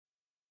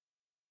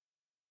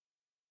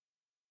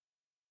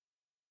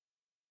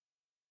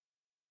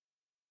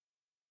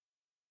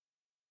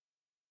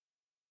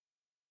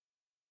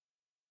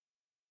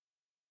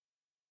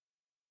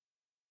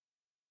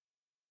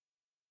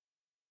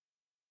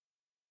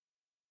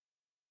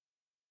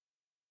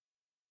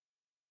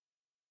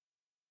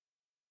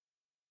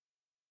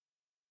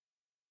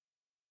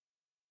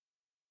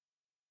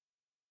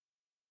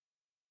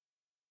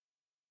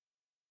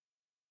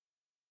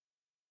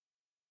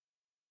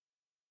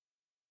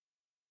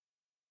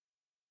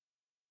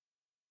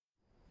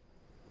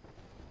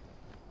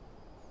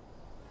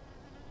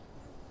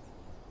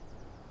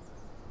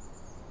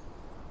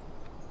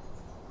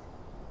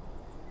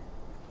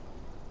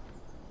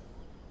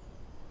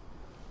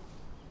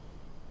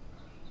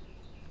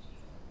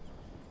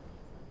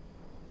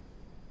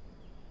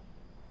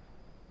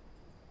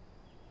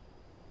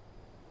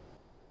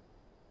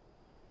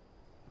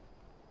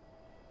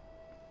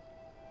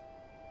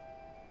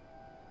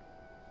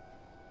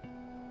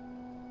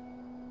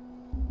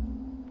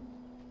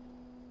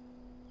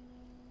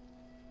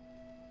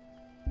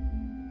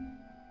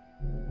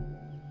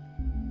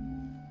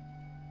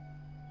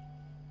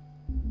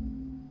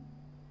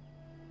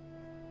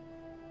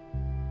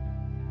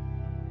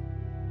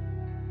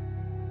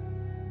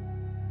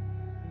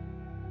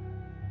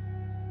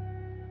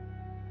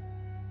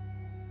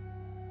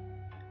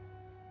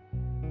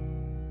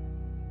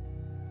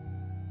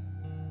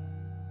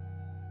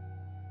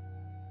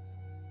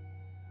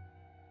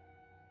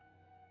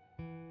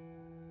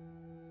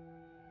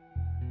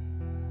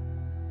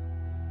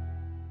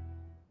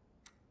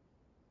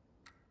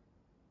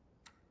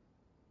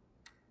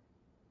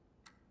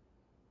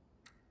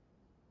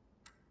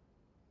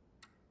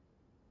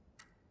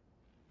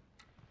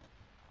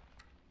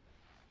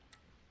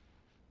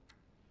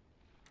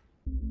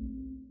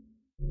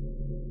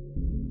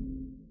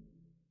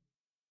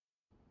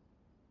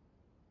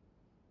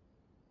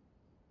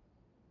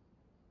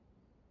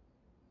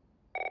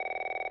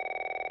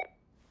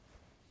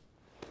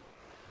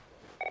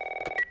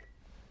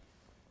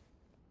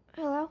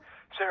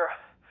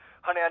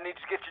need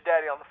to get your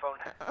daddy on the phone.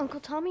 Uncle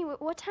Tommy,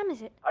 what time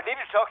is it? I need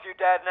to talk to your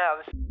dad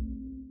now.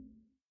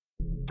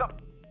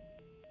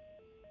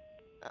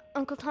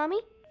 Uncle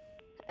Tommy?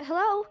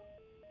 Hello?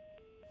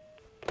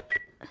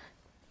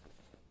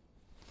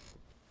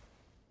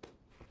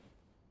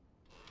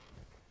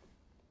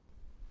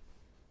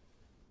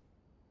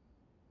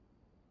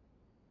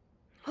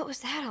 What was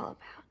that all about?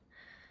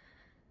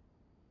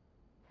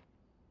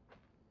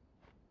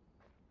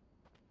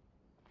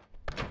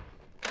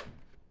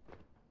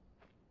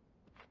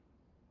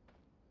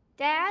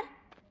 Dad?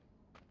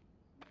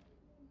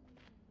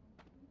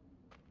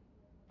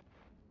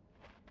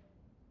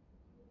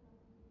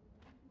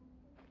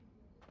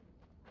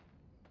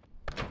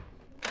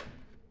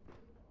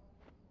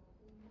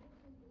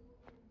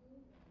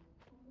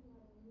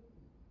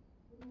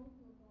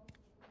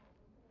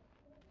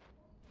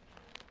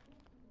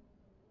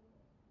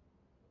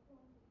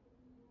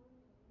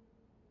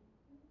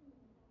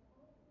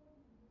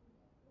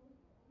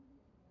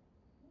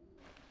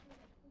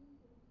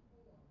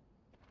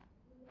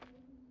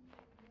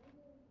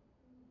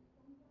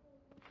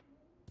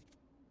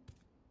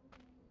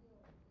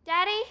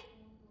 Daddy?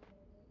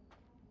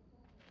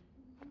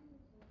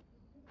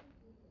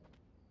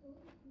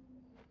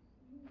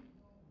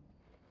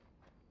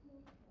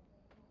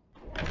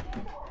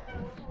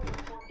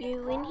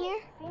 You in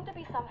here? Seem to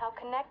be somehow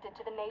connected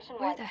to the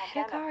nationwide Where the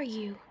heck are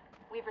you?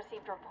 We've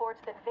received reports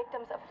that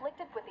victims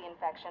afflicted with the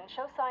infection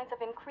show signs of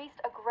increased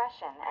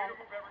aggression and...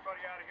 Move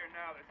everybody out of here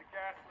now. There's a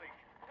gas leak.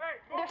 Hey,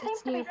 There That's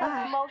seems to be nearby.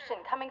 some commotion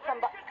coming from...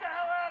 get the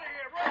hell out of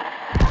here,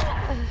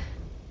 right?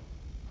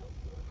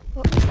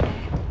 What was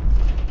that?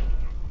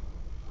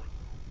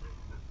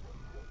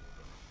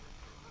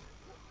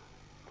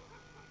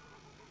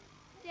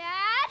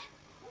 Dad?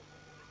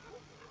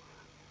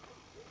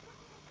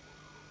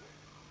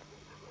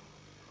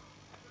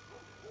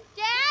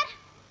 Dad?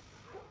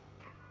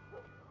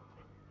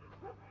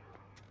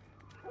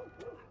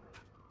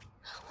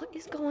 What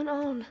is going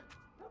on?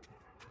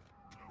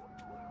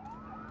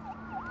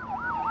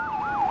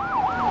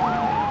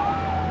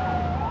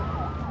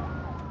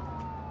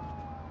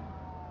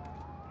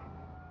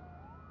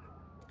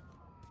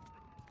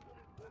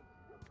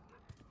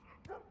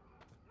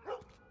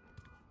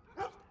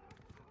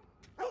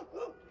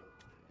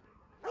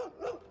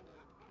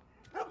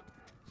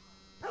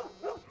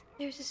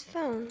 There's his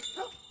phone.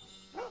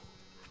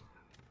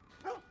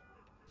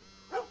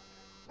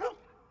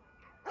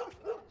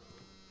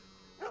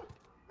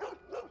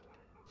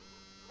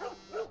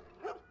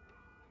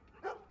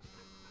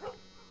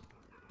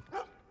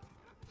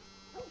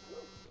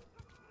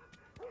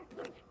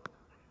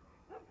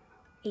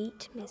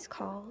 Eight missed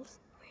calls.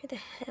 Where the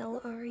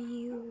hell are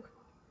you?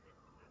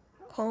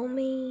 Call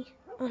me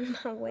on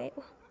my way.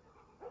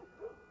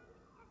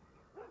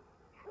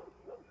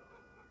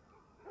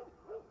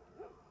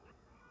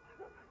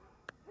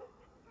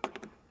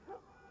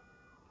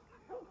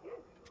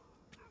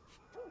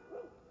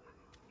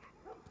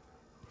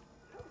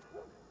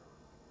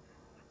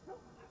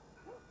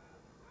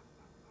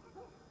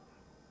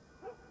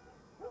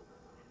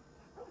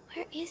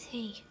 Where is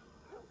he?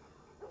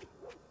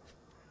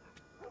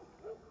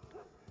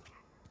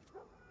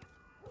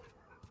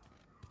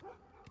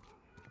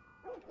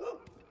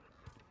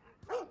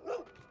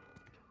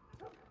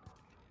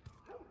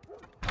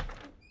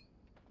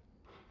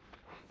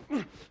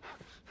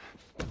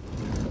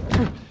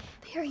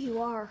 There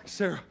you are.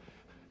 Sarah,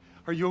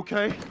 are you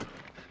okay?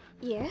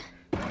 Yeah?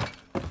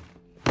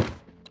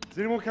 Does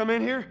anyone come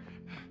in here?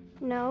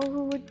 No,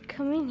 who would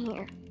come in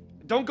here?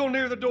 Don't go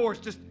near the doors.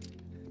 Just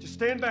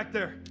stand back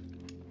there.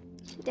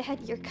 Dad,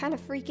 you're kind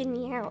of freaking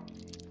me out.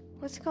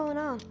 What's going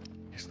on?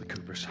 It's the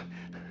Coopers.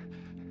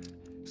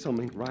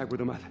 Something ain't right with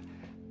them. I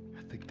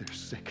think they're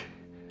sick.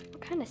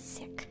 What kind of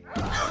sick?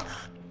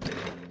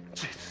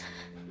 Jesus.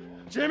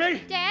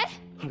 Jimmy! Dad?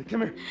 Honey,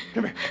 come here.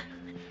 Come here.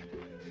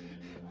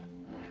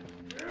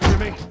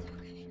 Jimmy!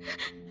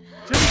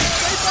 Jimmy,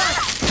 stay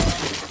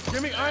back!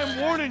 Jimmy, I am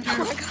warning you.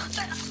 Oh my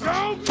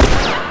God. Go!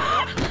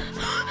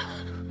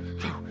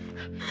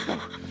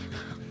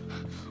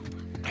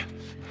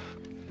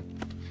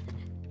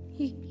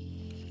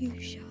 You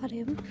shot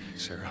him.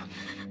 Sarah.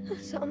 I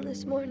saw him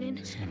this morning.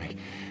 Listen to me.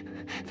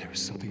 There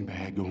is something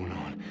bad going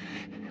on.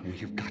 We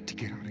have got to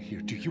get out of here.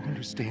 Do you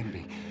understand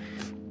me?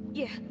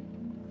 Yeah.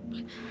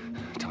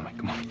 Tell me,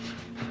 come on.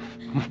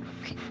 Come on.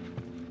 Okay.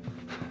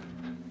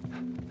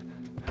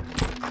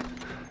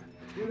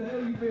 Where the hell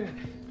you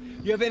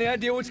been? You have any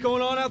idea what's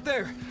going on out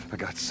there? I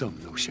got some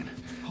notion.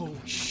 Holy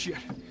shit.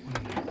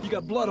 You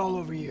got blood all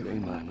over It you.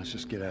 ain't mine. Let's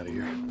just get out of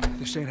here.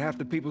 They're saying half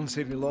the people in the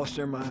city lost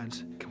their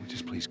minds. Can we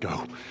just please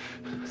go?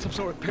 Some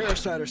sort of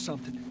parasite or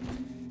something.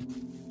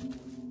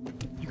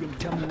 You gonna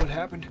tell me what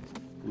happened?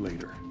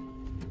 Later.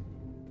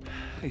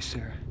 Hey,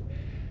 Sarah.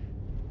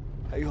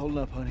 How you holding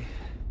up, honey?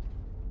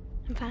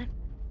 I'm fine.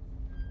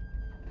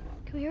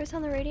 Can we hear us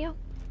on the radio?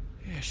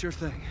 Yeah, sure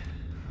thing.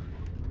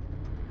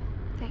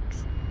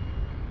 Thanks.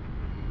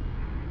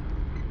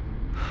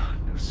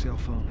 No cell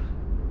phone.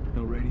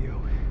 No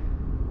radio.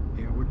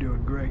 Yeah, we're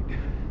doing great.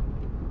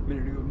 A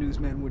minute ago,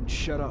 newsman wouldn't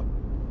shut up.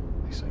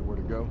 He say where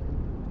to go?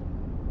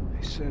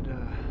 They said,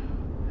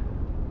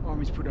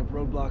 Army's putting up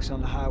roadblocks on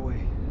the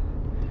highway.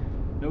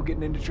 No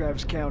getting into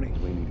Travis County.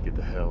 We need to get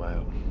the hell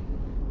out.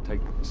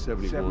 Take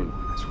 71.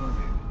 71, that's where I'm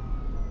headed.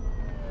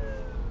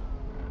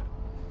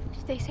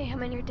 Did they say how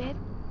many are dead?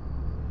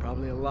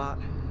 Probably a lot.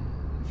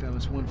 They found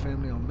this one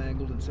family all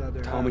mangled inside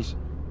their Tommy's.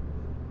 house.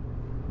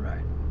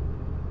 Right.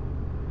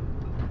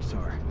 I'm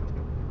sorry.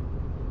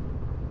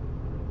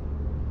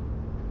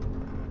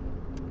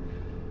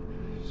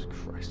 Jesus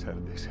Christ, how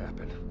did this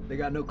happen? They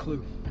got no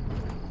clue.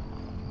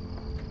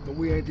 But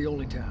we ain't the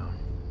only town.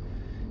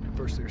 At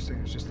first they were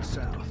saying it's just the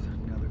south.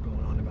 Now they're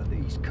going on about the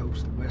east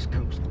coast, the west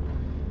coast.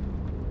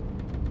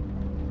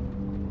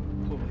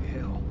 Holy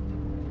hell.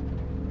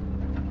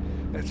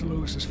 That's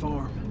Lewis's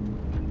farm.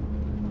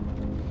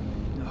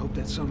 I hope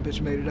that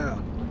sumbitch made it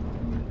out.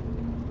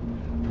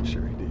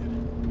 Sure he did.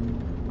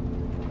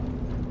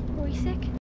 Were we sick?